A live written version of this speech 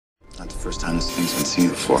First time this thing's been seen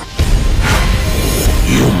before.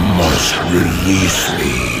 You must release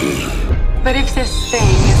me. But if this thing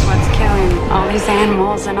is what's killing all these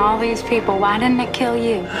animals and all these people, why didn't it kill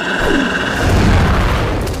you?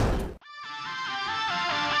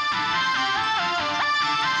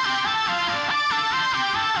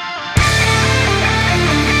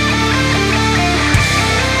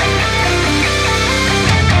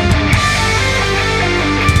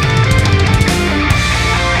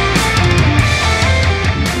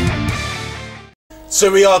 So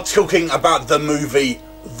we are talking about the movie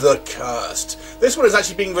The Cursed. This one is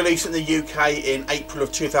actually being released in the UK in April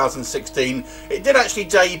of 2016. It did actually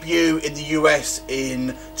debut in the US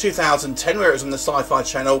in 2010, where it was on the Sci-Fi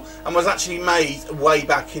Channel, and was actually made way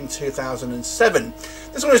back in 2007.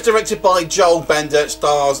 This one is directed by Joel Bender,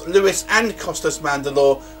 stars Lewis and Costas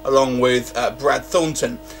Mandylor, along with Brad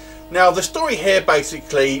Thornton. Now, the story here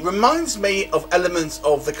basically reminds me of elements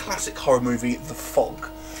of the classic horror movie The Fog.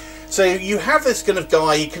 So you have this kind of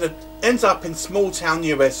guy, he kind of ends up in small town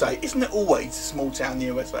USA. Isn't it always small town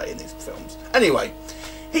USA in these films? Anyway,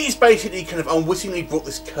 he's basically kind of unwittingly brought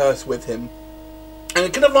this curse with him.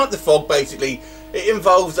 And kind of like The Fog, basically, it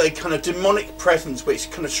involves a kind of demonic presence which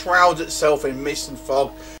kind of shrouds itself in mist and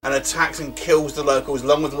fog and attacks and kills the locals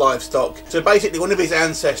along with livestock. So basically one of his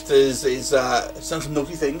ancestors is done some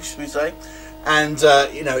naughty things, should we say. And,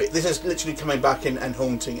 you know, this is literally coming back in and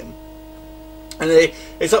haunting him. And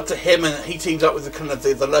it's up to him, and he teams up with the kind of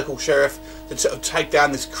the local sheriff to sort of take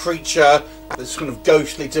down this creature, this kind of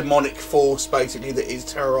ghostly demonic force basically that is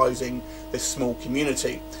terrorising this small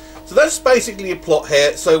community. So that's basically a plot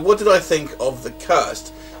here. So what did I think of The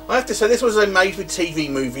Cursed? I have to say this was a made-for-TV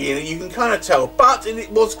movie, and you can kind of tell, but it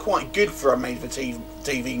was quite good for a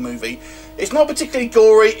made-for-TV movie. It's not particularly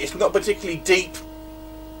gory, it's not particularly deep,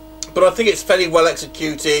 but I think it's fairly well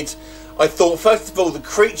executed. I thought, first of all, the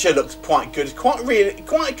creature looks quite good. It's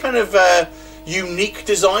quite kind of unique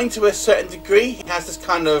design to a certain degree. He has this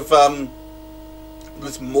kind of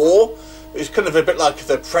this maw. It's kind of a bit like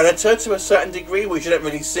the Predator to a certain degree, which you don't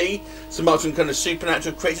really see so much in kind of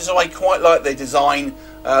supernatural creatures. So I quite like their design.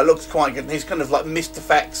 Looks quite good. And these kind of like mist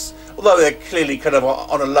effects, although they're clearly kind of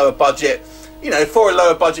on a lower budget. You know, for a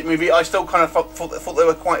lower budget movie, I still kind of thought they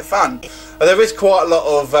were quite fun. There is quite a lot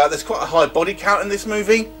of there's quite a high body count in this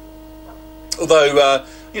movie. Although,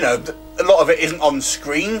 you know, a lot of it isn't on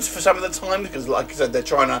screens for some of the time, because, like I said, they're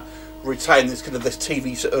trying to retain this kind of this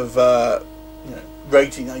TV sort of you know,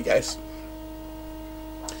 rating, I guess.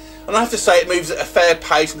 And I have to say, it moves at a fair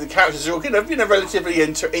pace, and the characters are all kind of, you know, relatively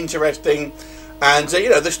interesting, and you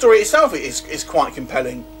know, the story itself is quite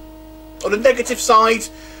compelling. On the negative side,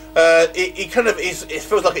 it kind of is. It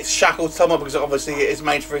feels like it's shackled somewhat because obviously it is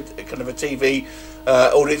made for a kind of a TV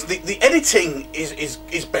audience. The editing is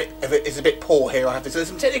a bit poor here, I have to say. There's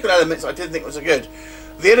some technical elements I didn't think was so good.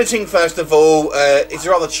 The editing, first of all, is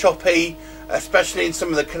rather choppy, especially in some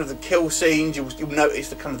of the kind of the kill scenes. You'll notice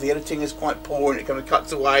the kind of the editing is quite poor, and it kind of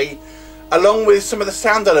cuts away, along with some of the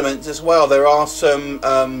sound elements as well. There are some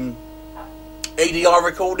ADR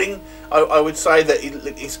recording. I would say that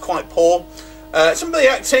it's quite poor. Some of the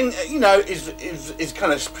acting, you know, is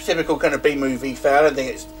kind of typical kind of B-movie fare. I don't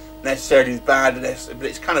think it's necessarily as bad, but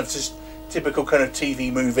it's kind of just typical kind of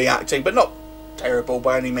TV movie acting, but not terrible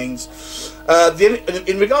by any means.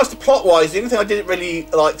 In regards to plot-wise, the only thing I didn't really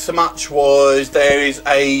like so much was there is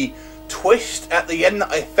a twist at the end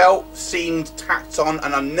that I felt seemed tacked on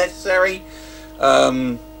and unnecessary.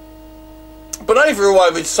 But overall,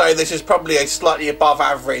 I would say this is probably a slightly above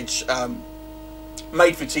average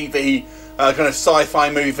made-for-TV kind of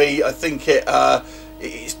sci-fi movie. I think it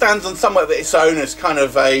stands on somewhat of its own as kind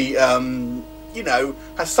of a you know,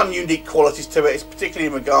 has some unique qualities to it. It's particularly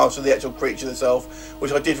in regards to the actual creature itself,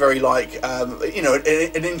 which I did very like. You know,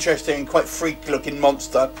 an interesting, quite freak-looking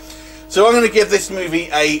monster. So I'm going to give this movie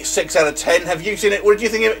a 6 out of 10. Have you seen it? What did you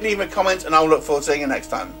think of it? Leave a comment, and I'll look forward to seeing you next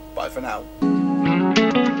time. Bye for now.